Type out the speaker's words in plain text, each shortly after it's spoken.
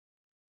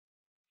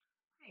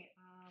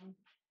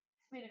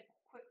made a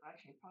quick,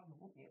 actually, it probably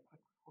won't be a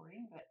quick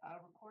recording, but a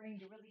recording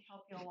to really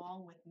help you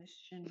along with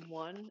mission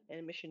 1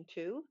 and mission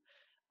 2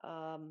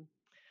 um,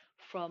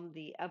 from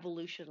the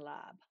evolution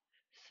lab.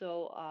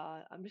 So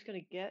I'm just going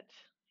to get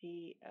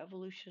the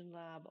evolution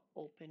lab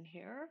open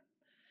here.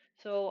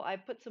 So I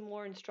put some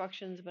more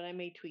instructions, but I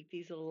may tweak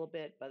these a little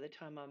bit by the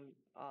time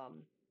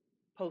I'm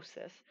post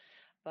this.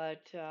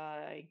 But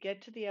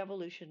get to the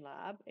evolution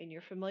lab, and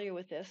you're familiar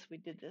with this. We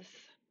did this,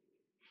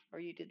 or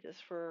you did this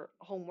for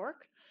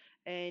homework,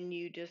 and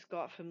you just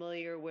got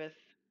familiar with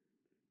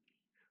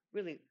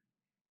really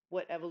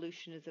what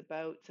evolution is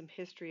about, some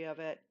history of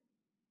it,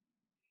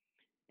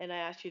 and I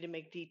asked you to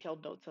make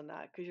detailed notes on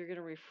that because you're going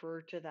to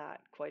refer to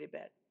that quite a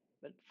bit.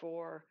 But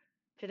for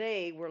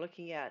today, we're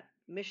looking at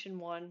mission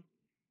 1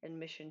 and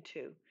mission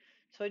 2.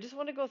 So I just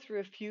want to go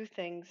through a few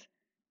things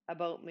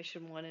about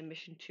mission 1 and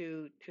mission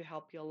 2 to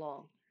help you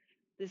along.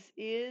 This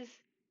is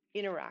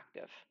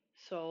interactive.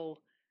 So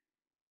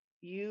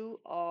you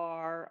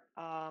are,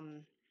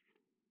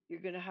 you're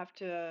going to have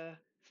to,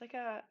 it's like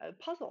a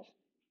puzzle,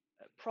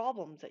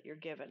 problems that you're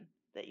given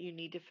that you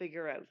need to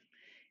figure out.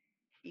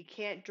 You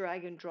can't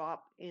drag and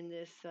drop in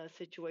this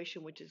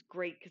situation, which is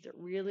great because it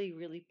really,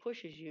 really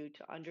pushes you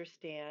to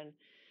understand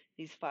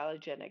these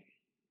phylogenetic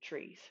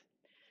trees.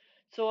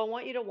 So I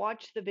want you to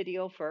watch the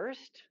video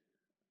first.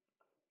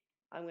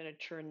 I'm going to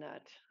turn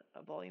that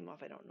volume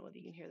off. I don't know whether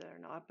you can hear that or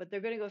not, but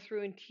they're going to go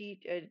through and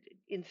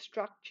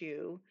instruct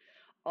you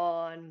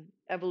on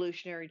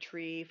evolutionary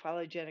tree,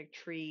 phylogenetic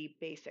tree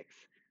basics.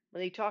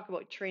 When they talk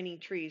about training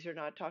trees, they're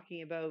not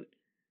talking about,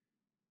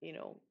 you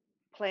know,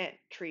 plant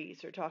trees.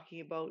 They're talking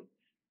about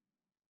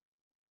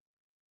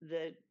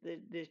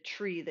the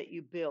tree that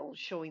you build,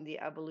 showing the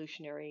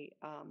evolutionary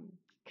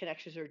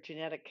connections or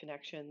genetic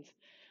connections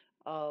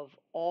of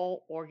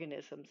all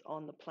organisms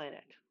on the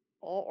planet.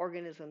 All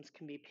organisms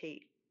can be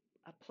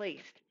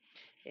placed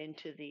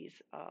into these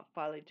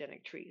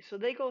phylogenetic trees. So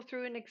they go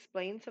through and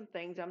explain some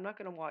things. I'm not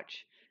going to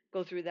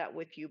go through that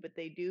with you, but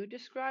they do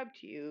describe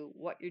to you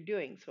what you're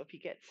doing. So if you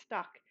get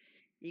stuck,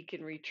 you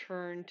can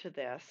return to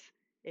this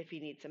if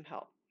you need some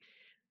help.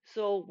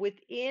 So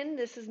within,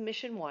 this is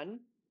mission 1,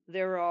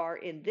 there are,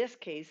 in this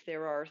case,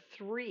 there are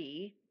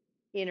 3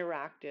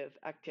 interactive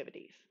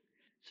activities.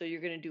 So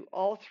you're going to do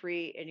all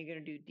 3 and you're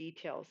going to do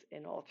details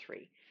in all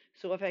 3.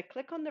 So if I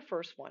click on the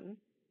first one,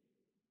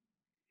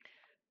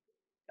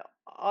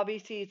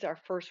 obviously it's our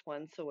first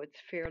one, so it's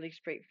fairly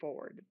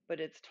straightforward, but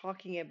it's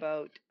talking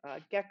about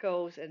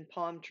geckos and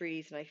palm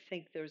trees, and I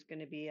think there's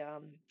going to be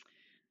a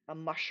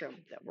mushroom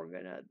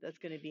that's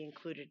going to be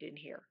included in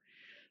here.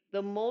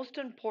 The most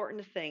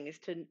important thing is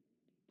to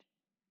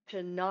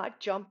not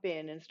jump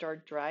in and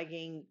start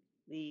dragging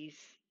these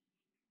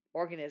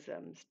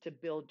organisms to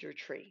build your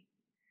tree.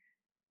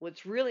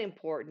 What's really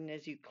important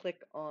is you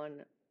click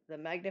on the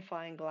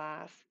magnifying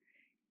glass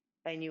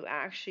and you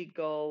actually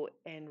go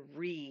and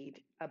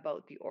read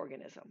about the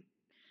organism.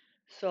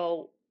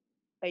 So,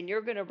 and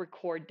you're going to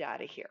record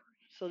data here.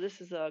 So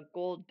this is a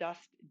gold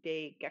dust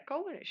day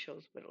gecko, and it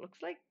shows what it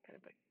looks like, kind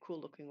of a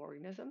cool looking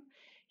organism.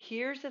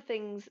 Here's the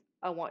things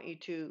I want you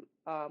to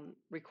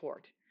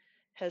record.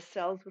 Has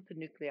cells with the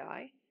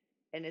nuclei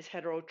and is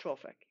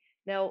heterotrophic.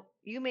 Now,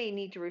 you may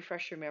need to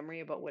refresh your memory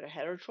about what a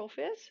heterotroph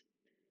is.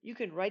 You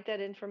can write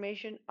that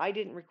information. I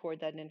didn't record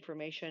that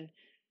information,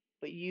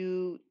 but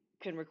you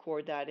can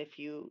record that if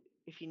you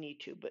need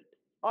to. But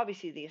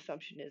obviously the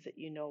assumption is that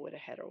you know what a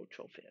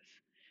heterotroph is.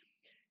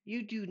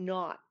 You do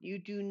not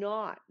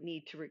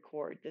need to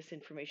record this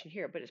information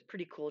here, but it's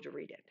pretty cool to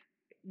read it.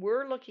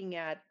 We're looking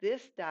at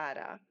this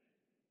data,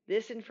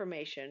 this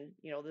information,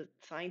 the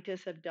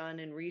scientists have done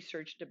and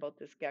researched about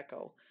this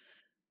gecko.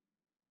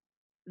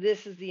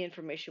 This is the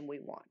information we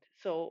want.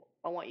 So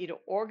I want you to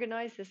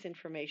organize this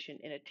information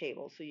in a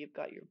table. So you've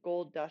got your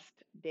gold dust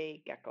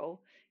day gecko,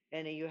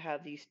 and then you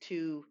have these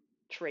 2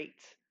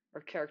 traits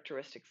or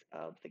characteristics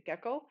of the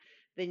gecko.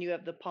 Then you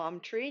have the palm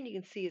tree, and you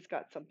can see it's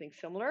got something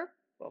similar.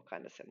 Well,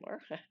 kind of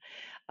similar.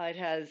 It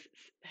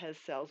has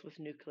cells with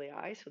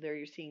nuclei, so there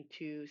you're seeing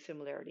 2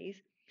 similarities.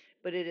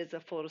 But it is a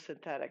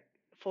photosynthetic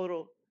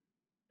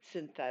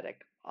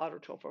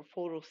autotroph or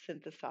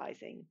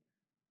photosynthesizing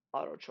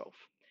autotroph.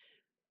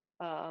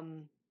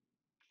 Um,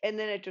 and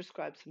then it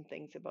describes some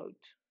things about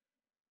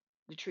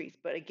the trees.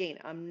 But again,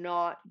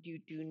 you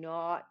do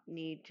not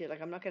need to,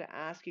 like, I'm not going to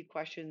ask you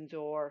questions,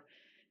 or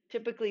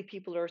typically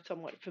people are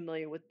somewhat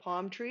familiar with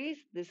palm trees.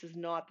 This is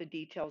not the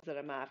details that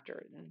I'm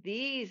after.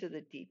 These are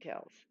the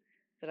details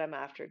that I'm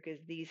after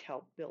because these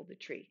help build the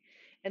tree.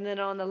 And then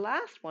on the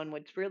last one,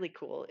 what's really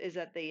cool is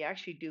that they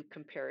actually do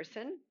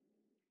comparison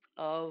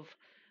of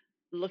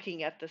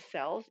looking at the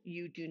cells.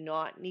 You do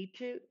not need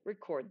to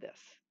record this,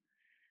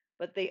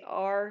 but they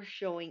are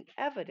showing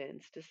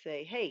evidence to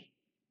say, hey,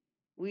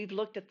 we've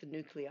looked at the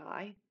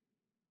nuclei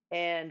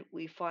and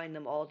we find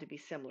them all to be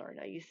similar.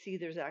 Now you see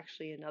there's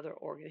actually another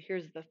organ.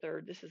 Here's the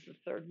third. This is the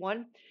third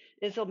one.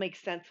 This will make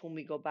sense when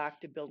we go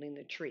back to building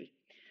the tree.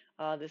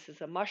 This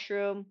is a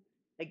mushroom.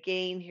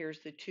 Again, here's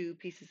the 2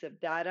 pieces of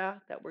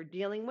data that we're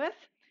dealing with.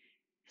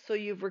 So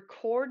you've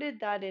recorded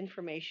that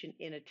information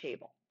in a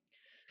table.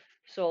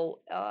 So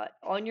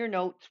on your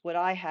notes, what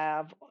I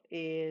have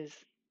is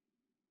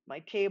my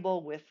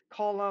table with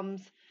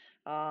columns.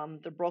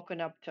 They're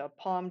broken up to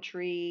palm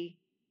tree,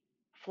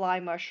 fly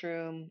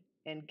mushroom,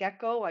 and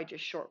gecko. I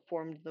just short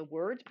formed the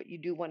words, but you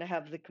do want to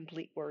have the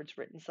complete words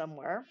written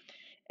somewhere.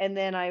 And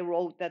then I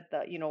wrote that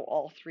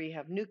all three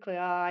have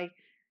nuclei,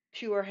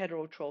 two are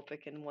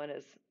heterotrophic, and one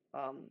is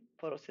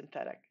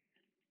photosynthesizing.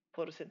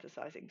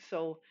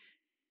 So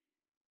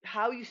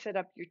how you set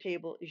up your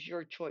table is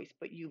your choice,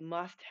 but you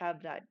must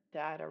have that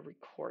data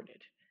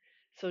recorded.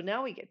 So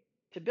now we get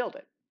to build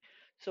it.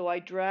 So I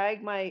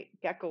drag my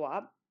gecko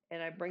up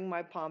and I bring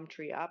my palm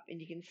tree up,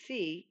 and you can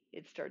see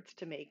it starts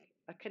to make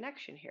a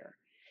connection here.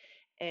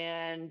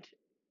 And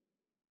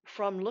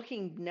from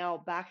looking now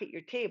back at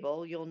your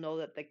table, you'll know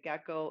that the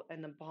gecko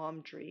and the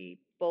palm tree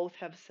both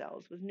have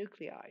cells with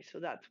nuclei. So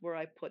that's where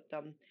I put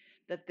them,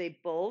 that they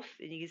both,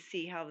 and you can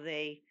see how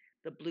the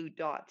blue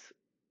dots,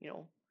 you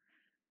know,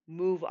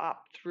 move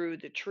up through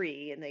the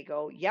tree and they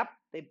go, yep,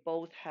 they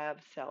both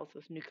have cells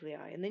with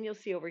nuclei. And then you'll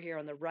see over here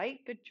on the right,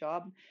 good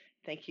job,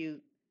 thank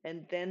you.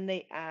 And then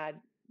they add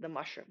the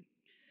mushroom.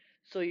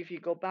 So if you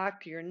go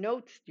back to your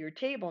notes, your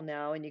table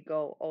now, and you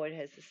go, oh, it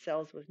has the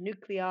cells with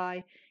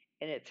nuclei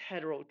and it's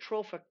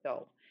heterotrophic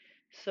though.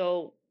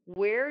 So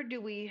where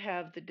do we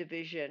have the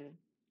division?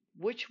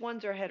 Which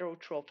ones are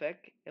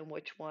heterotrophic and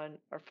which one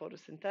are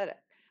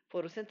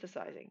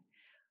photosynthesizing?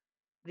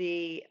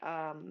 The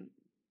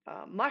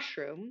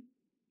mushroom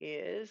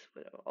is,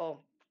 oh,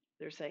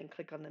 they're saying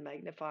click on the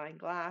magnifying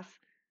glass.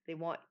 They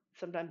want,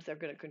 sometimes they're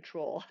going to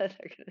control. They're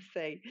going to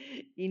say,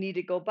 you need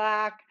to go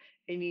back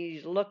and you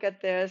need to look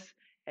at this.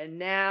 And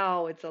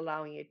now it's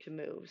allowing you to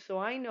move. So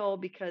I know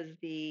because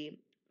the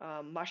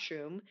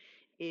mushroom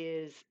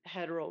is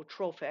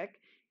heterotrophic,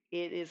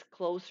 it is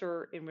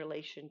closer in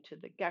relation to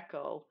the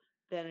gecko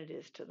than it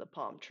is to the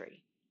palm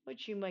tree,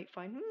 which you might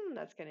find,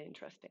 that's kind of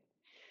interesting.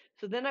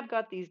 So then I've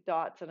got these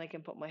dots and I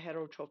can put my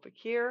heterotrophic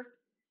here.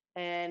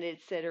 And it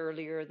said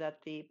earlier that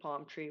the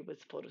palm tree was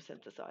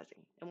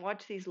photosynthesizing. And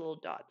watch these little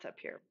dots up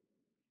here.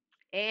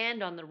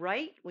 And on the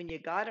right, when you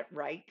got it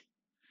right,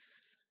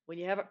 when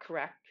you have it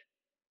correct,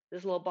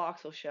 this little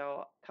box will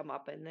come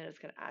up and then it's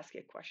going to ask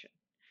you a question.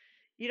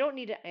 You don't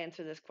need to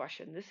answer this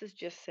question. This is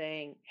just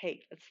saying,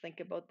 hey, let's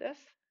think about this.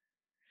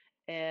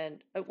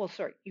 And, well,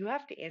 sorry, you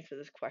have to answer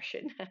this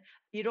question.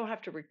 You don't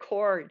have to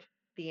record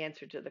the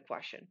answer to the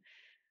question.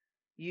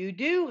 You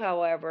do,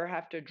 however,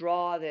 have to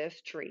draw this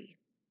tree.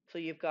 So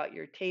you've got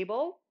your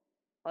table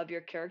of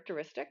your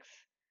characteristics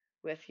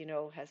with,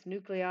 has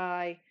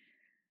nuclei.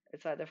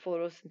 It's either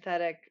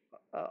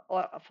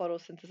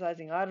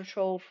photosynthesizing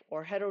autotroph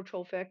or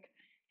heterotrophic.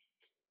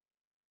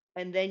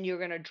 And then you're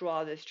going to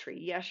draw this tree.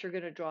 Yes, you're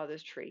going to draw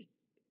this tree.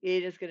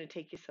 It is going to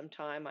take you some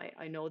time.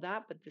 I know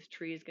that, but this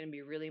tree is going to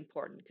be really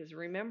important because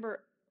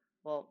remember,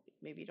 well,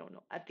 maybe you don't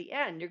know. At the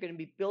end, you're going to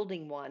be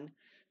building one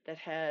that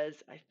has,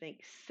 I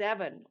think,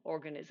 7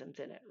 organisms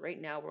in it.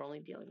 Right now, we're only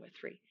dealing with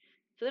 3.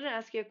 So then I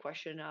ask you a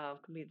question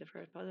of, can be the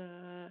first,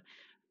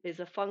 is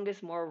a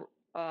fungus more,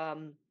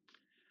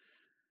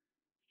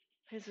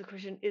 here's the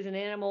question, is an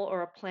animal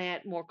or a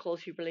plant more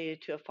closely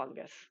related to a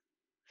fungus?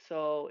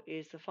 So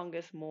is the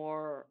fungus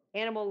more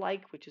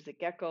animal-like, which is a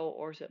gecko,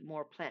 or is it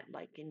more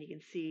plant-like? And you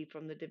can see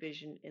from the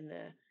division in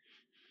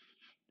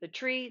the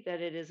tree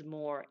that it is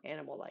more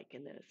animal-like.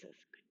 And then it says,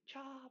 good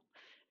job.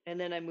 And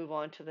then I move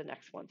on to the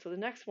next one. So the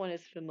next one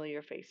is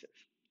familiar faces.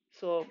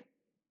 So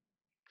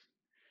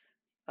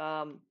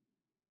um,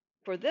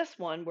 for this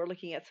one, we're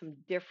looking at some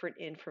different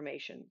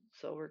information.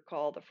 So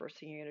recall the first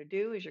thing you're going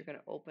to do is you're going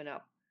to open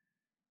up,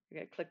 you're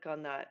going to click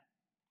on that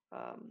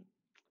um,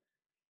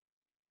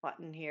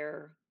 button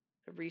here,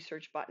 the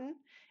research button,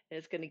 and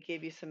it's going to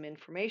give you some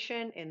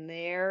information. And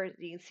there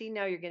you can see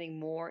now you're getting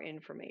more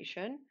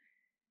information,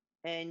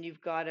 and you've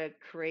got to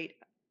create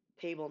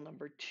table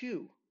number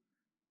 2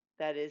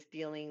 that is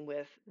dealing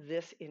with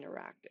this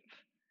interactive.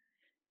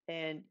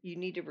 And you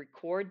need to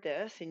record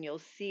this, and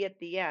you'll see at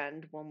the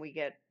end when we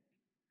get,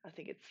 I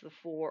think it's the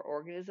 4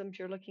 organisms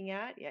you're looking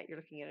at. Yeah, you're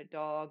looking at a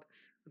dog,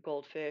 a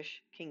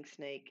goldfish, king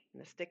snake,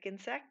 and a stick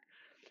insect.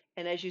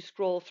 And as you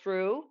scroll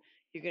through,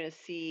 you're going to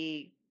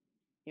see,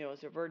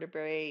 as a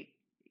vertebrate,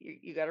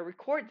 you got to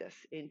record this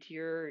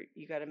into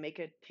you got to make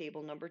a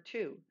table number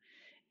 2.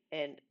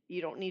 And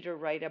you don't need to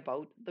write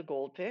about the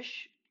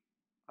goldfish.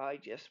 I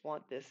just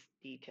want this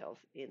details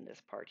in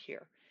this part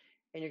here.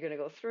 And you're going to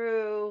go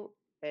through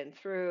and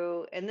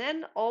through. And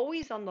then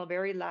always on the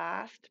very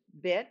last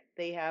bit,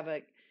 they have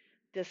a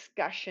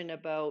discussion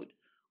about,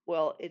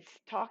 well, it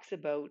talks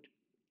about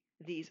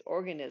these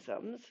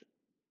organisms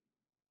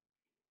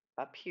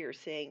up here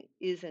saying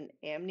is an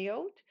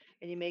amniote.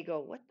 And you may go,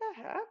 what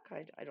the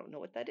heck? I don't know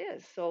what that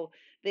is. So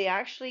they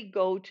actually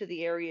go to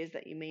the areas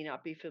that you may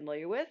not be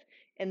familiar with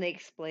and they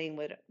explain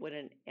what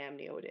an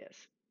amniote is.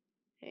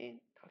 Okay,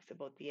 talks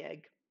about the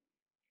egg.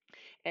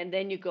 And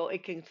then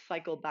it can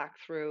cycle back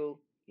through,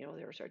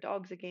 there's our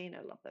dogs again.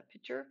 I love that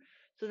picture.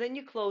 So then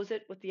you close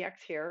it with the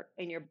X here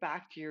and you're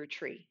back to your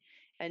tree.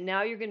 And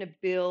now you're going to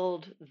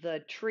build the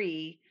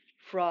tree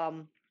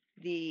from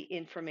the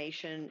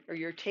information or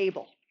your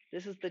table.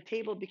 This is the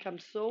table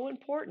becomes so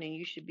important, and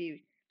you should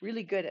be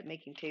really good at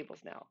making tables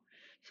now.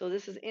 So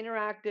this is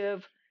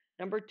interactive.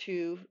 Number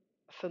two,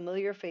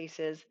 familiar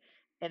faces,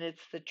 and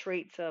it's the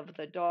traits of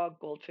the dog,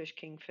 goldfish,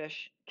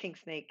 kingfish, king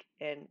snake,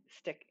 and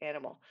stick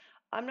animal.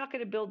 I'm not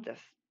going to build this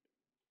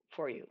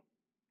for you,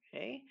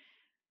 okay?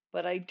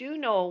 But I do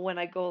know when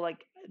I go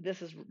like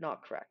this is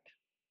not correct.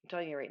 I'm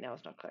telling you right now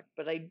it's not correct.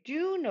 But I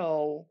do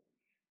know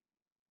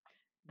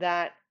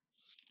that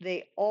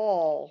they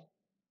all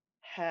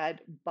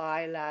had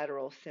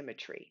bilateral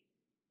symmetry.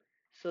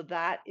 So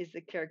that is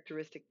the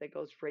characteristic that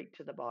goes right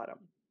to the bottom.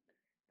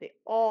 They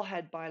all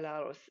had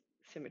bilateral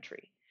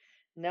symmetry.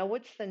 Now,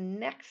 what's the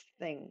next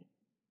thing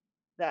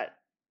that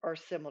are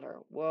similar?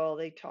 Well,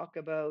 they talk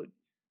about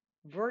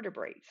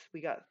vertebrates.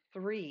 We got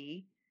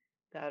three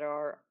that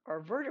are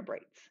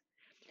vertebrates.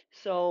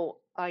 So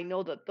I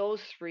know that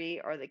those three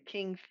are the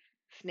king,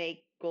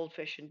 snake,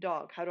 goldfish, and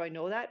dog. How do I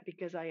know that?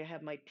 Because I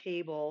have my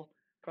table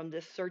from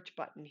this search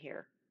button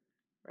here,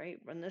 right?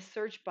 From this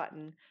search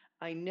button,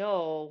 I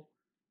know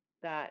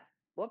that,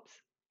 whoops,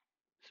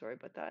 sorry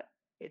about that.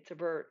 It's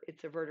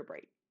a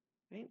vertebrate,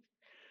 right?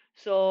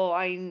 So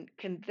I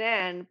can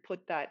then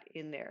put that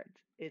in there.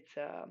 It's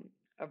a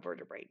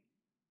vertebrate.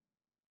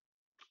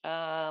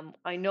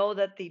 I know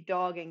that the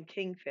dog and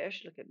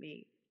kingfish, look at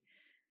me,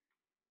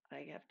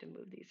 I have to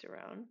move these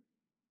around.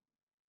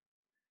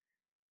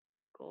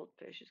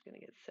 Goldfish is going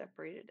to get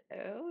separated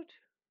out.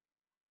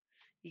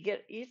 You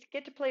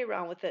get to play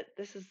around with it.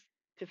 This is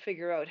to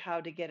figure out how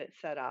to get it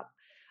set up.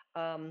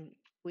 Um,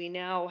 we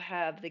now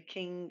have the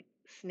king,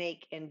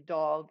 snake, and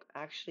dog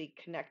actually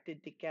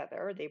connected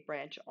together. They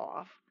branch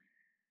off,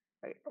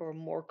 right, or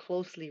more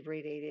closely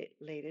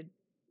related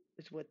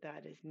is what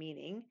that is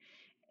meaning.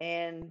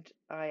 And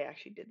I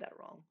actually did that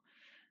wrong.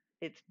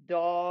 It's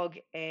dog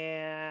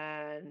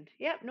and,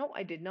 yeah, no,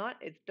 I did not.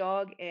 It's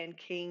dog and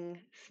king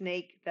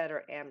snake that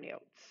are amniotes.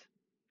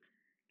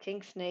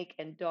 King snake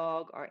and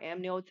dog are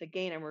amniotes.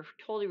 Again, I'm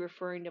totally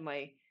referring to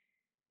my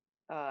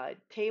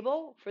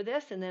table for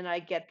this, and then I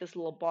get this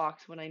little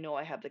box when I know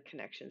I have the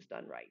connections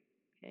done right.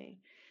 Okay.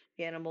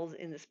 The animals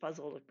in this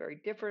puzzle look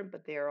very different,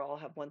 but they all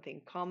have one thing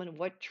in common.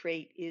 What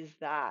trait is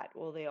that?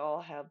 Well, they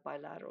all have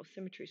bilateral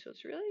symmetry. So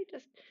it's really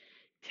just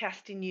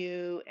testing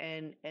you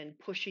and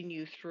pushing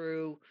you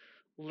through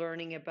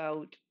learning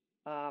about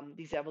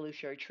these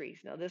evolutionary trees.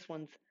 Now this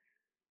one's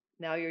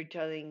now you're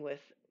dealing with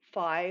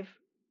five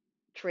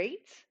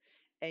traits,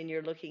 and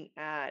you're looking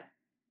at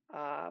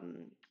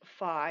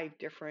five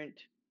different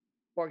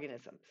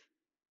organisms.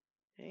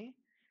 Okay,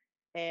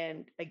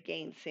 and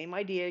again, same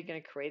idea. You're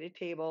going to create a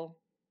table,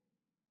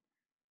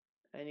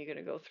 and you're going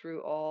to go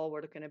through all.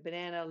 We're looking at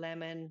banana,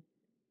 lemon,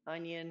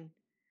 onion,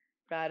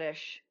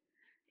 radish,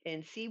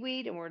 and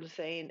seaweed, and we're just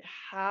saying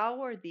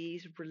how are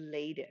these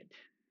related?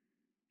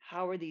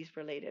 How are these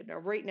related? Now,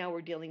 right now,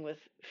 we're dealing with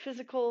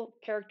physical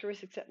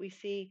characteristics that we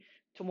see.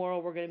 Tomorrow,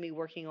 we're going to be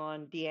working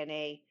on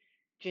DNA,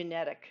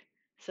 genetic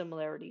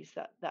similarities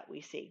that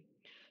we see.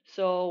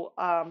 So,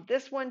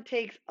 this one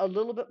takes a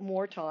little bit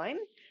more time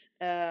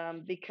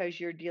because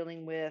you're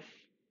dealing with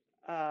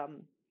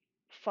um,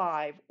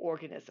 five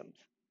organisms.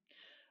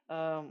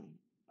 Um,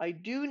 I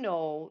do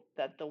know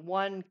that the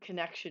one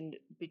connection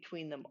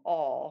between them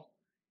all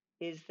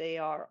is they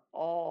are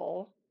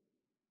all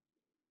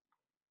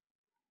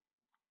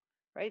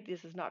right?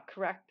 This is not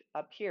correct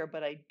up here,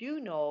 but I do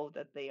know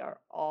that they are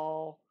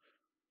all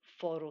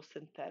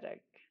photosynthetic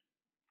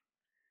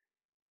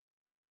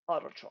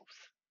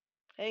autotrophs.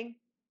 Okay?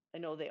 I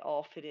know they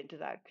all fit into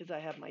that because I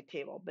have my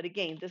table. But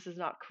again, this is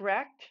not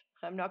correct.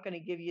 I'm not going to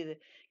give you the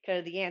kind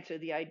of the answer.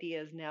 The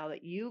idea is now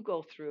that you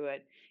go through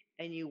it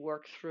and you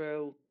work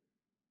through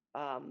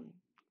um,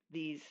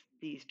 these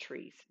these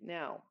trees.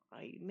 Now,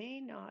 I may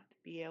not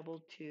be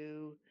able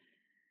to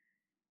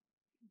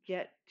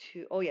get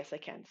to, oh yes, I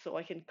can. So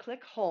I can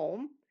click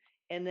home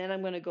and then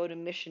I'm going to go to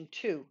mission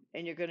two.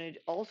 And you're going to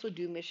also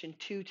do mission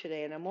two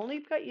today. And I'm only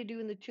got you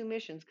doing the two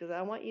missions because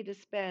I want you to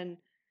spend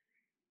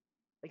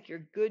like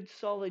your good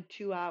solid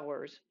 2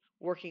 hours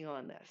working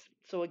on this.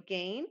 So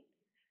again,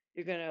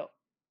 you're going to,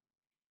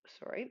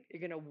 you're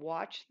going to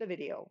watch the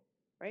video,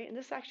 right? And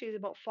this actually is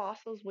about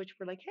fossils, which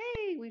we're like,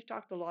 hey, we've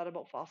talked a lot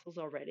about fossils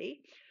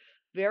already.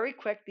 Very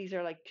quick. These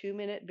are like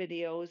 2-minute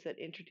videos that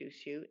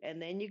introduce you.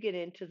 And then you get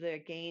into the,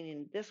 again,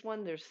 in this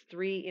one, there's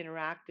 3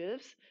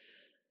 interactives.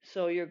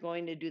 So you're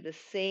going to do the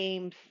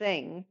same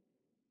thing,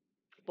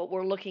 but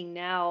we're looking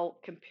now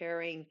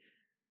comparing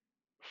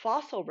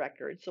fossil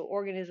records, so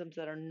organisms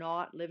that are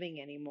not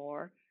living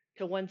anymore,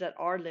 to ones that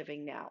are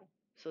living now.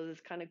 So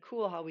it's kind of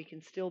cool how we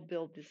can still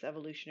build this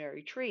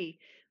evolutionary tree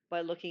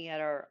by looking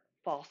at our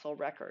fossil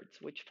records,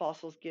 which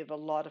fossils give a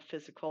lot of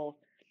physical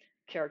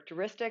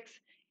characteristics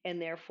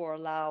and therefore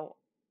allow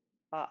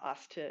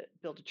us to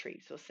build a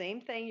tree. So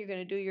same thing, you're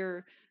going to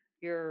do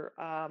your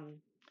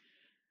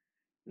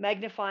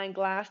magnifying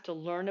glass to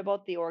learn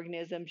about the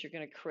organisms. You're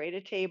going to create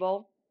a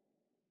table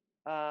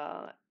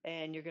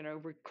and you're going to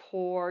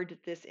record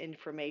this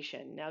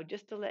information. Now,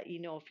 just to let you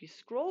know, if you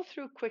scroll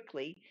through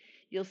quickly,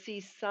 you'll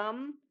see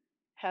some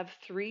have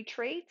 3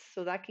 traits,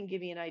 so that can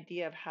give you an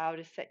idea of how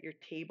to set your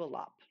table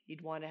up.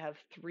 You'd want to have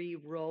 3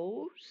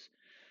 rows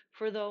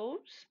for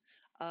those,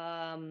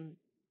 um,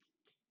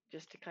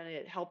 just to kind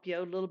of help you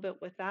out a little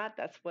bit with that.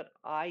 That's what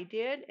I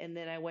did, and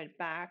then I went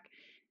back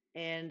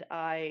and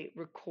I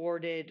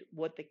recorded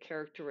what the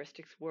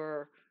characteristics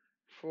were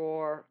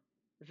for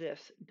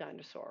this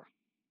dinosaur,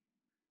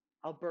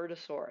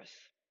 Albertosaurus.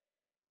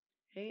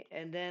 Okay,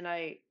 and then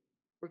I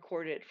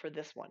recorded it for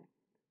this one.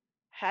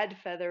 Had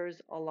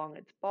feathers along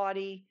its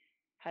body,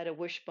 had a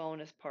wishbone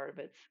as part of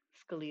its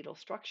skeletal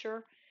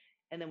structure.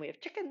 And then we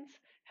have chickens,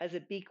 has a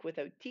beak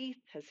without teeth,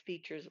 has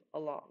features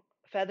along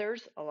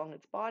feathers along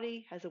its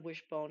body, has a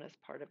wishbone as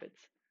part of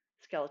its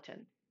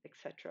skeleton,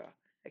 etc.,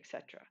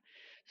 etc.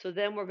 So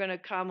then we're going to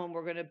come and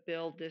we're going to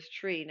build this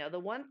tree. Now, the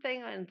one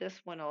thing on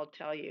this one I'll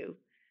tell you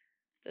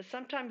that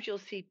sometimes you'll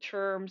see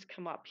terms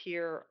come up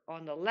here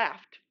on the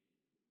left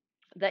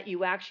that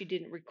you actually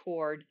didn't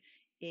record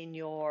in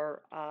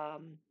your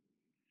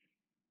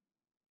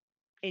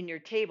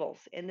tables.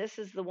 And this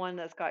is the one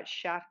that's got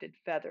shafted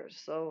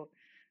feathers. So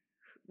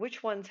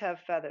which ones have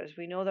feathers?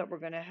 We know that we're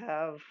going to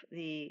have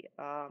the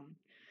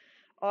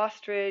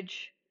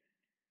ostrich,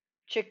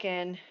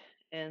 chicken,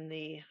 and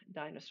the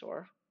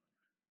dinosaur.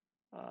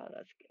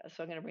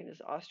 So I'm going to bring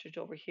this ostrich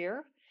over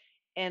here.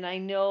 And I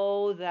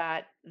know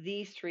that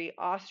these 3,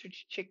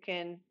 ostrich,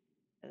 chicken,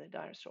 and the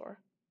dinosaur,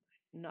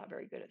 I'm not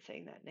very good at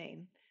saying that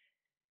name,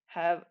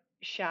 have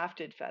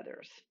shafted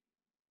feathers.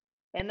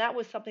 And that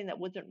was something that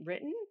wasn't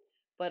written,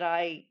 but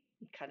I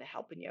kind of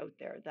helping you out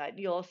there, that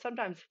you'll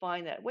sometimes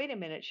find that, wait a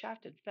minute,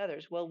 shafted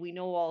feathers. Well, we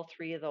know all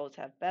 3 of those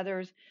have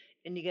feathers,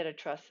 and you got to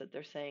trust that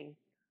they're saying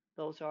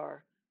those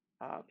are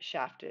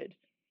shafted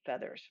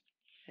feathers.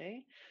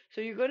 Okay,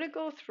 so you're going to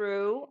go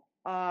through.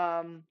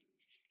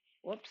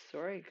 Whoops,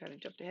 sorry, kind of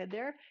jumped ahead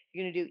there.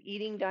 You're going to do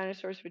eating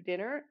dinosaurs for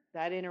dinner,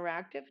 that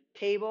interactive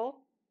table,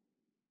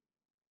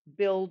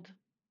 build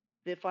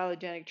the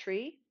phylogenetic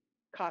tree,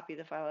 copy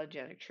the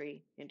phylogenetic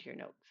tree into your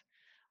notes.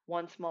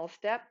 One small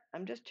step.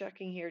 I'm just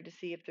checking here to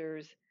see if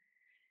there's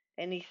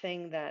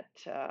anything that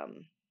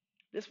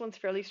this one's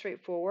fairly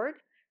straightforward.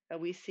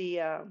 We see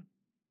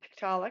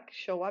Tiktaalik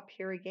show up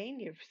here again.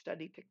 You've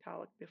studied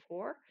Tiktaalik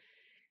before.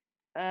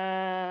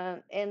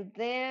 And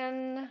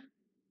then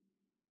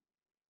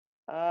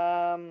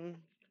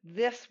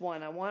this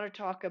one I want to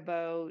talk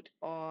about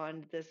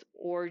on this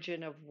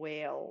origin of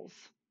whales.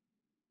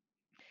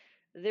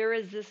 There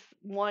is this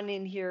one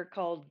in here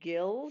called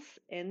gills,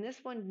 and this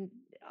one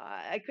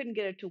I couldn't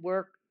get it to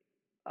work.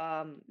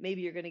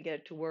 Maybe you're going to get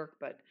it to work,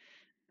 but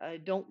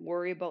don't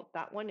worry about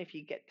that one if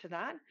you get to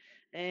that.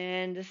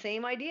 And the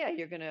same idea,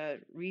 you're going to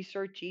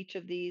research each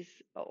of these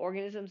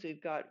organisms.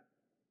 We've got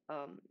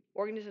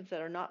organisms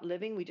that are not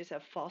living, we just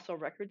have fossil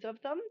records of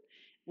them.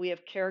 We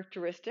have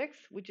characteristics,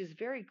 which is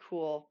very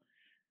cool.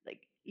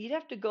 Like, you'd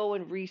have to go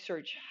and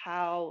research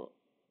how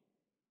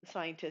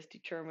scientists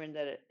determined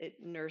that it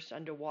nursed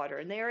underwater,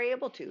 and they are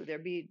able to. They're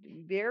be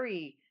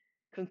very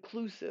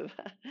conclusive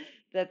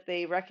that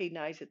they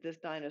recognize that this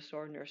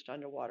dinosaur nursed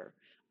underwater,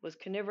 was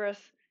carnivorous,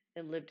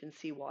 and lived in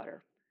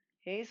seawater.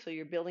 Okay, so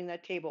you're building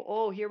that table.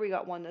 Oh, here we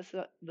got one. This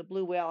the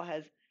blue whale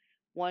has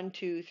 1,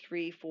 2,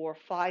 3, 4,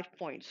 5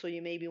 points. So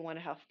you maybe want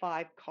to have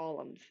 5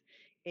 columns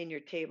in your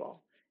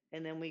table.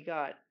 And then we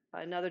got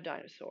another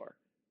dinosaur.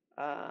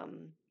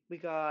 We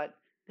got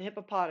the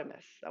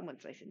hippopotamus. That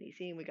one's nice and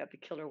easy. And we got the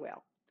killer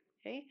whale.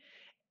 Okay,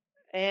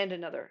 and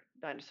another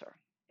dinosaur.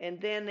 And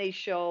then they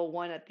show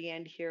one at the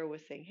end here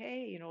with saying,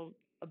 hey,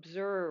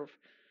 observe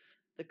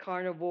the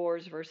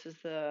carnivores versus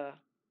the,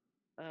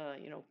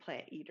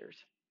 plant eaters.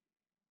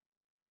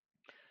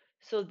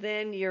 So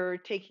then you're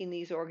taking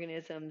these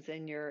organisms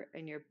and you're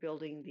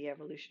building the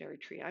evolutionary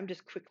tree. I'm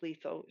just quickly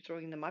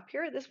throwing them up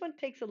here. This one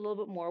takes a little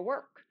bit more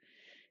work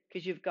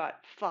because you've got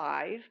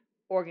 5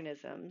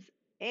 organisms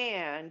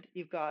and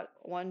you've got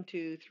 1,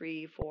 2,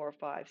 3, 4,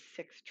 5,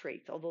 6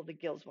 traits. Although the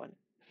gills one,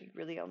 you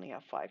really only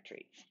have 5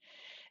 traits.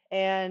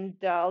 And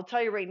I'll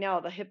tell you right now,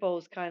 the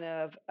hippo's kind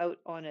of out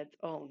on its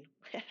own,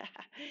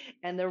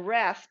 and the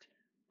rest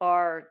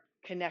are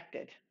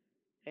connected.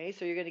 Okay,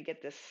 so you're going to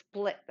get this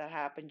split that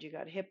happens. You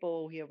got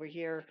hippo over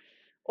here,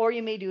 or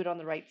you may do it on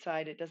the right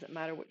side. It doesn't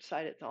matter which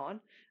side it's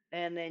on.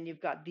 And then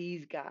you've got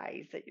these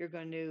guys that you're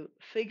going to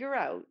figure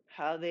out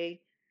how they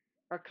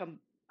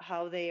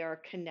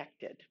are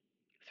connected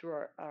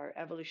through our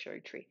evolutionary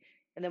tree.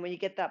 And then when you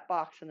get that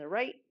box on the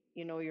right,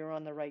 you know you're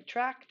on the right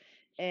track,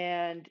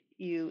 and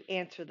you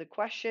answer the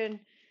question,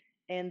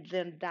 and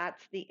then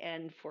that's the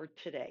end for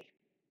today.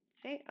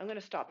 Okay, I'm going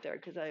to stop there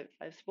because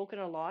I've spoken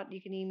a lot. You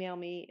can email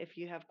me if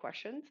you have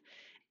questions.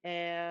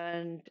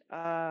 And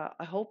I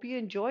hope you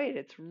enjoy it.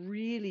 It's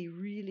really,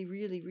 really,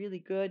 really, really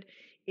good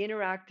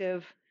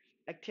interactive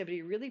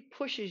activity. Really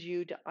pushes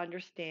you to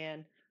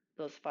understand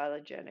those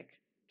phylogenetic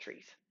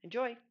trees.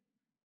 Enjoy.